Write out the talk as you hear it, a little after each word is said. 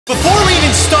Before we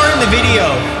even start the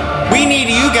video, we need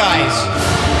you guys.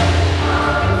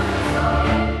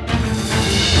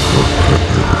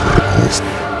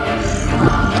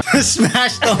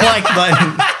 Smash the like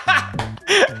button.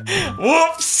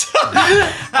 Whoops.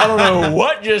 I don't know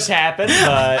what just happened,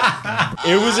 but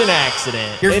it was an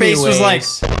accident. Your face was like...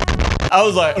 I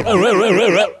was like...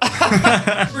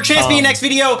 For Chance B next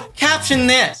video, caption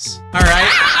this. All right?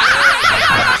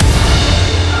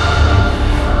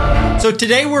 So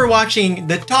today we're watching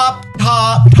the top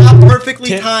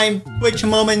perfectly timed Twitch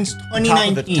moments 2019.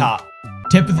 Top of the top.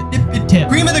 Tip of the tip.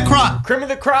 Cream of the crop. Cream of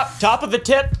the crop. Top of the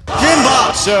tip. Jim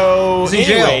Bob. So,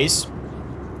 anyways...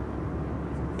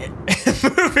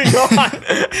 moving on.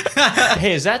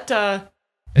 Hey, is that the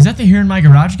Here in My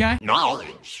Garage guy? No.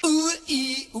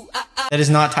 That is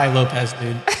not Ty Lopez,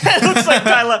 dude. It looks like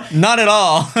Tyler. Not at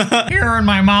all. Here in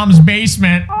my mom's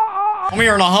basement. We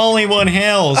are in the Hollywood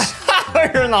Hills.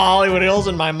 We're in the Hollywood Hills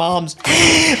in my mom's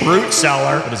root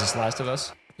cellar. What is this, Last of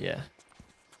Us? Yeah.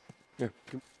 Here,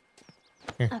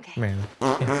 Okay. man.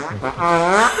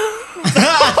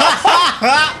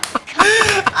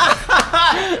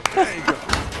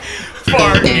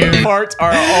 Farts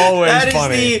are always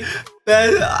funny.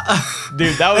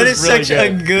 Dude, that was really such a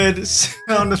good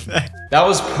sound effect. That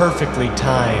was perfectly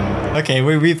timed. Okay,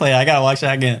 we replay. I gotta watch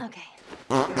that again. Okay.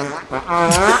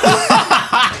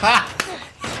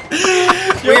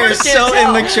 We're so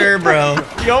immature, bro.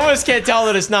 You almost can't tell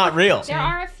that it's not real. There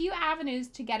are a few avenues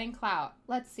to getting clout.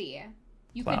 Let's see.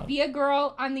 You could be a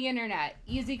girl on the internet.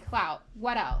 Easy clout.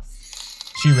 What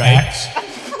else? She writes.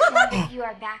 You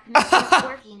are back, Mr.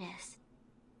 Quirkiness.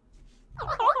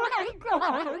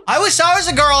 I wish I was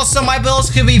a girl so my bills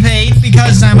could be paid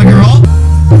because I'm a girl.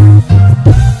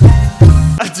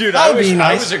 Dude, I wish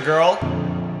I was a girl.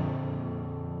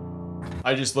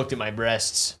 I just looked at my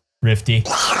breasts. Rifty.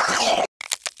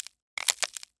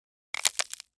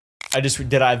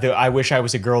 I wish I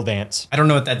was a girl dance. I don't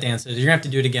know what that dance is. You're gonna have to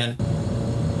do it again.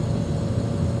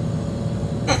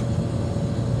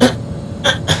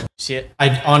 See it?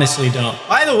 I honestly don't.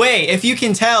 By the way, if you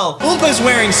can tell, Oompa's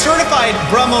wearing certified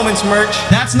Bruh Moments merch.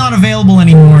 That's not available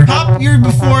anymore. Top year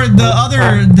before the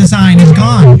other design is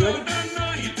gone.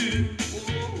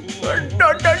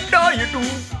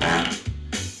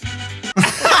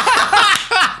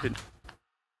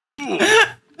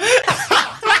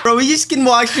 Bro, we just can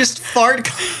watch just fart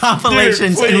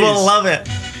compilations and we'll love it.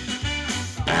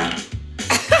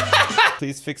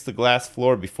 Please fix the glass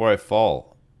floor before I fall.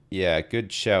 Yeah,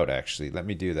 good shout, actually. Let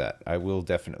me do that. I will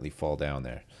definitely fall down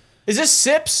there. Is this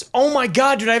Sips? Oh my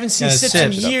god, dude, I haven't seen Sips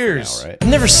in Sips. years. Now, right? I've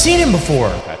never seen him before.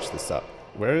 Patch this up.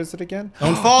 Where is it again?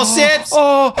 Don't fall, Sips!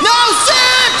 Oh, No,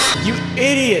 Sips! you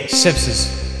idiot! Sips is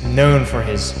known for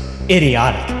his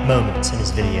idiotic moments in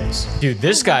his videos. Dude,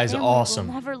 this guy's Will awesome.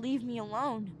 never leave me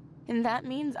alone, and that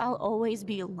means I'll always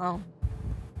be alone.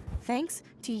 Thanks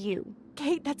to you.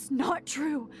 Kate, that's not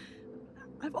true.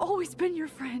 I've always been your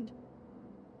friend.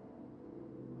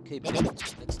 Okay,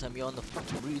 next time you're on the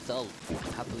roof, I'll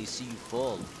happily see you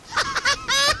fall.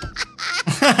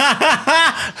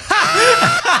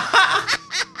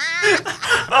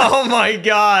 Oh my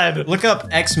god. Look up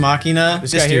Ex Machina.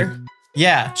 This guy here?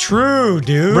 Yeah. True,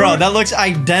 dude. Bro, that looks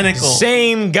identical.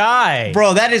 Same guy.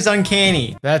 Bro, that is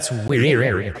uncanny. That's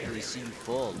weird. Happily see you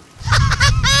fall.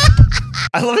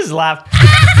 I love his laugh.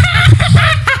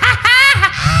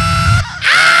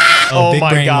 Oh, Oh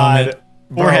my god. moment.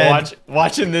 Bro, Forehead.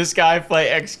 watching this guy play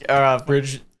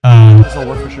Bridge. This will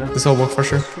work for sure. This will work for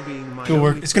sure. It'll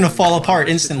work. It's gonna fall apart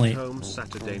instantly.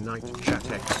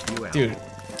 Dude.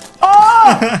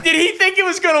 Oh! Did he think it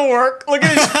was gonna work? Look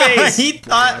at his face. He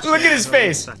thought. Look at his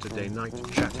face.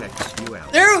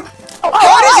 There.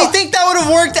 How does he think that would have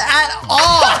worked at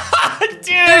all?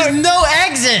 There's Dude. no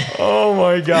exit. Oh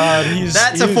my god.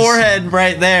 That's a forehead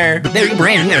right there.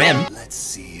 Let's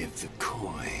see if the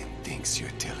coin thinks you're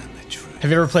telling the truth.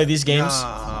 Have you ever played these games?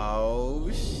 Oh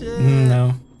shit.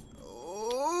 No.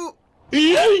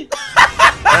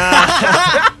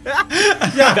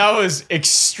 That was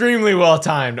extremely well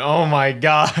timed. Oh my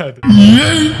god. All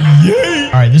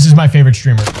right, this is my favorite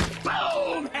streamer.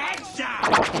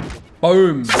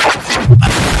 Boom.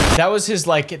 That was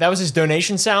his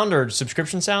donation sound or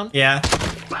subscription sound? Yeah.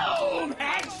 Boom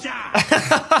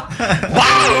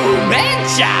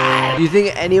headshot. Do you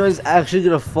think anyone's actually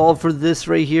gonna fall for this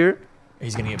right here?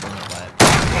 He's gonna get burned by it.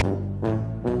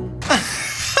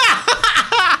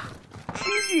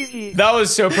 That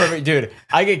was so perfect, dude.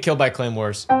 I get killed by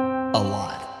claymores a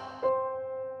lot.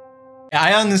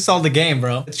 I uninstalled the game,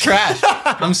 bro. It's trash.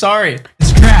 I'm sorry.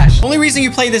 It's trash. The only reason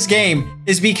you play this game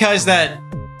is because that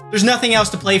there's nothing else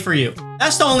to play for you.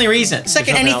 That's the only reason. The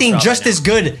second nothing anything else just out right as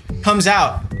good comes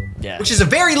out, Yeah. which is a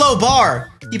very low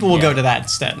bar, people will go to that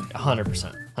instead.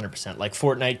 100%. 100%. Like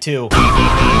Fortnite 2.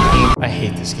 I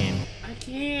hate this game. I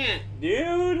can't,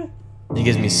 dude. It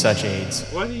gives me such AIDS.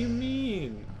 What do you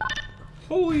mean?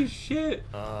 Holy shit.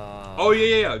 Oh,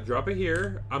 yeah. Drop it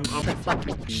here. I'm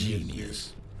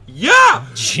genius. Yeah!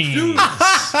 Genius.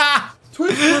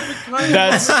 Twitch perfect timing.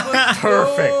 That's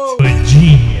perfect.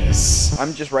 Genius.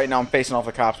 I'm just right now, I'm facing off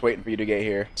the cops waiting for you to get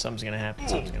here. Something's gonna happen.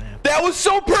 Something's gonna happen. That was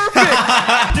so perfect!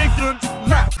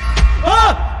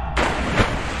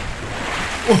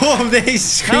 Whoa, they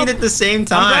screamed at the same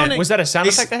time. Was that a sound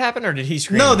effect that happened, or did he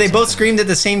scream? No, they both screamed at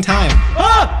the same time.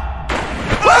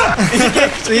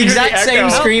 The exact same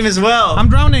scream as well. I'm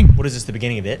drowning. What is this, the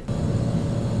beginning of it?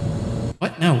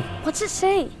 What? No. What's it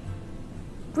say?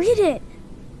 Read it.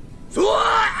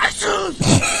 Oh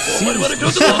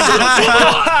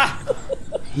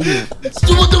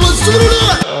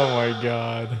my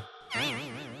god.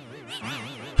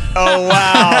 Oh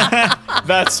wow.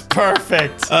 That's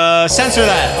perfect. Censor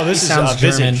that. Oh, this sounds is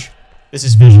Visage. German. This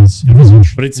is Visions.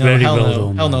 But it's No, very hell well no.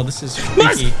 done. Hell no, this is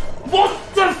freaky. What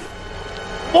the?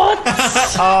 What? Oh,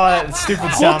 that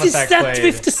stupid sound What is effect that played.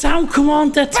 with the sound? Come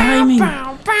on, that timing.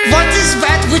 What is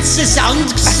that with the sound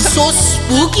so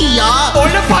spooky, yeah? All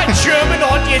of our German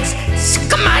audience,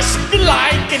 smash the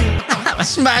like and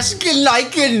smash the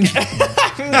like and.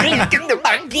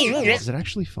 Is it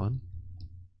actually fun?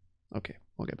 Okay,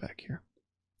 we'll get back here.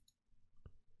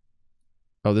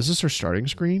 Oh, this is her starting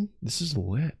screen? This is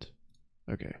lit.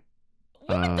 Okay.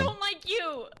 I don't like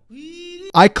you.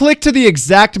 I clicked to the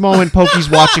exact moment Pokey's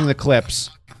watching the clips.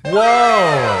 Whoa!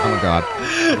 Oh my god.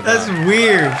 That's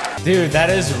weird. Dude, that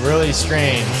is really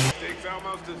strange.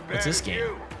 What's this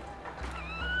game?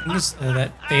 It was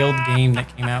that failed game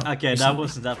that came out. Okay, recently. that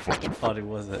wasn't that fucking funny,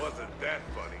 was it? Wasn't that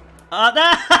funny?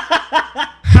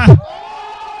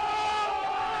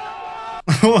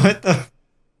 What the?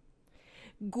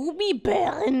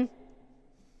 Gummibären.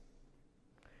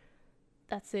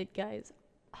 That's it, guys.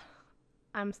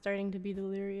 I'm starting to be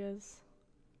delirious.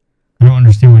 I don't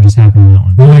understand what just happened in that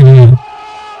one. No idea.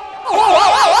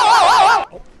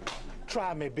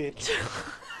 Try me, bitch.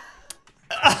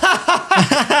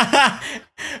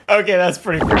 Okay, that's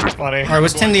pretty freaking funny. Alright,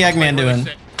 what's Tim the Eggman doing?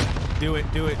 Do it.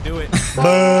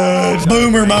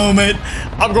 Boomer moment.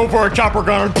 I'm going for a chopper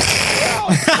gunner.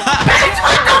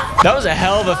 That was a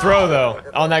hell of a throw, though,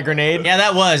 on that grenade. Yeah,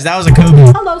 that was a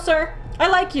Kobe. Hello, sir. I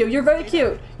like you. You're very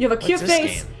cute. You have a cute What's this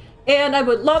face. game? And I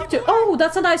would love to. Oh,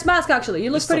 that's a nice mask, actually. You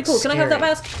look This pretty cool. looks Can I have that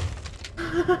scary.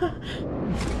 mask?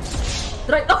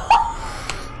 Did I? Oh!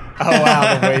 Oh,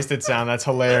 wow, the wasted sound. That's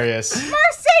hilarious.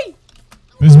 Mercy!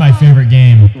 This is my favorite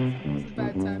game.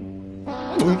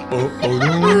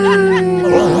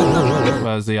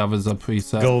 Whereas the others are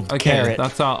preset. Gold Okay, carrot.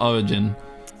 that's our origin.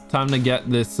 Time to get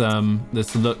this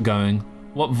this look going.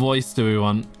 What voice do we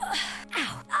want?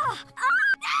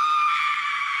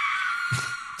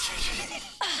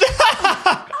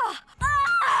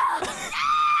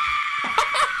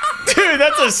 Dude,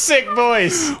 that's a sick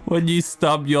voice. When you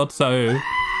stub your toe.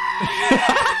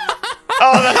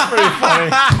 Oh, that's pretty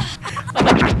funny.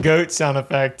 Goat sound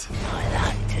effect.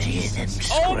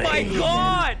 Oh my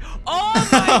god! Oh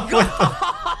my god!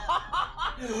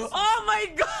 Oh my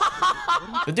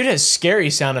god! The dude has scary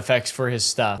sound effects for his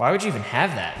stuff. Why would you even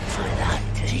have that?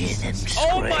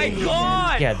 Oh my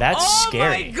god! Yeah, that's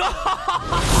scary. Oh my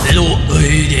god! Hello,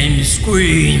 Aiden,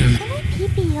 scream!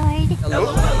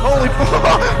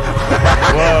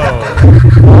 Whoa.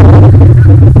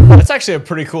 That's actually a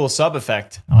pretty cool sub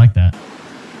effect. I like that.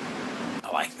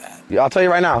 Yeah, I'll tell you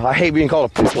right now, I hate being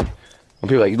called a pussy. When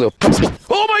people are like, you little pussy.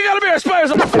 Oh my god, a bear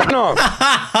spiders on my fucking arm!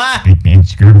 Big man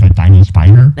scared of a tiny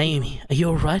spider. Naomi, are you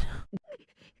alright?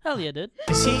 Hell yeah, dude.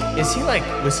 Was he like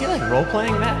role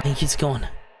playing that? I think it's gone.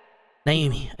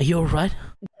 Naomi, are you alright?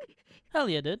 Hell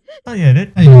yeah, dude. Oh yeah,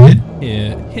 dude. Oh, yeah,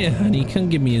 dude. Here, honey, come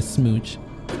give me a smooch.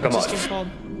 What's this game called?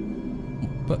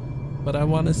 But I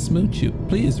want to smooch you,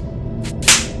 please.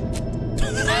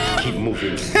 Keep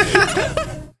moving.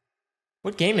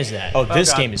 What game is that? Oh,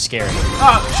 this game is scary.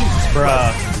 Oh, Jesus.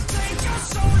 Bruh.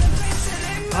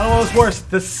 I don't know what's worse,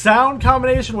 the sound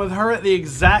combination with her at the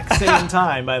exact same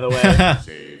time, by the way.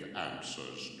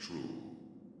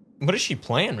 What is she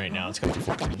playing right now? It's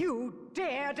gonna You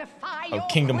dare defy Oh,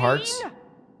 Kingdom Hearts?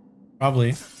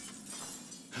 Probably.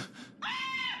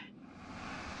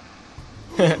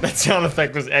 That sound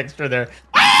effect was extra there.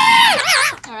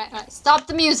 Alright, stop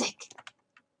the music.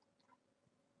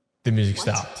 The music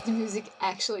stopped. The music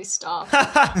actually stopped.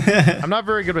 I'm not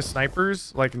very good with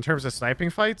snipers, like in terms of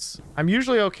sniping fights. I'm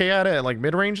usually okay at it at like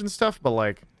mid-range and stuff, but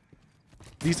like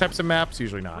These types of maps,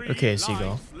 usually not. Okay,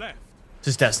 Seagull. This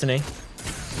is Destiny.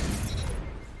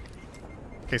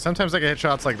 Okay, sometimes I get hit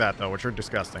shots like that, though, which are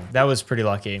disgusting. That was pretty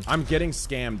lucky. I'm getting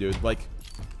scammed, dude. Like,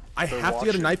 I have to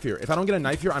get a knife here. If I don't get a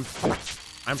knife here,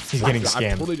 He's getting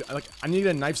scammed. Totally, like, I need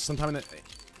a knife sometime in the...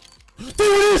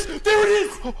 There it is! There it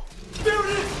is! There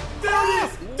it is! There it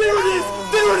is! There it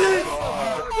is!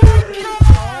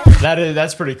 There it is!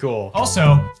 That's pretty cool.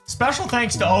 Also, special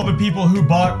thanks to all the people who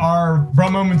bought our Bro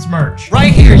Moments merch.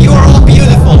 Right here, you are all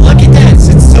beautiful. Look at this.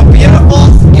 It's so beautiful.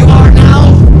 You are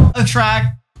now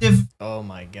attractive. Oh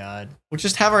my god. We'll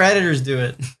just have our editors do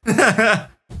it. I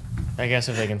guess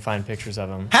if they can find pictures of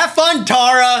him. Have fun,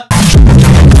 Tara!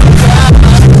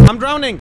 I'm drowning.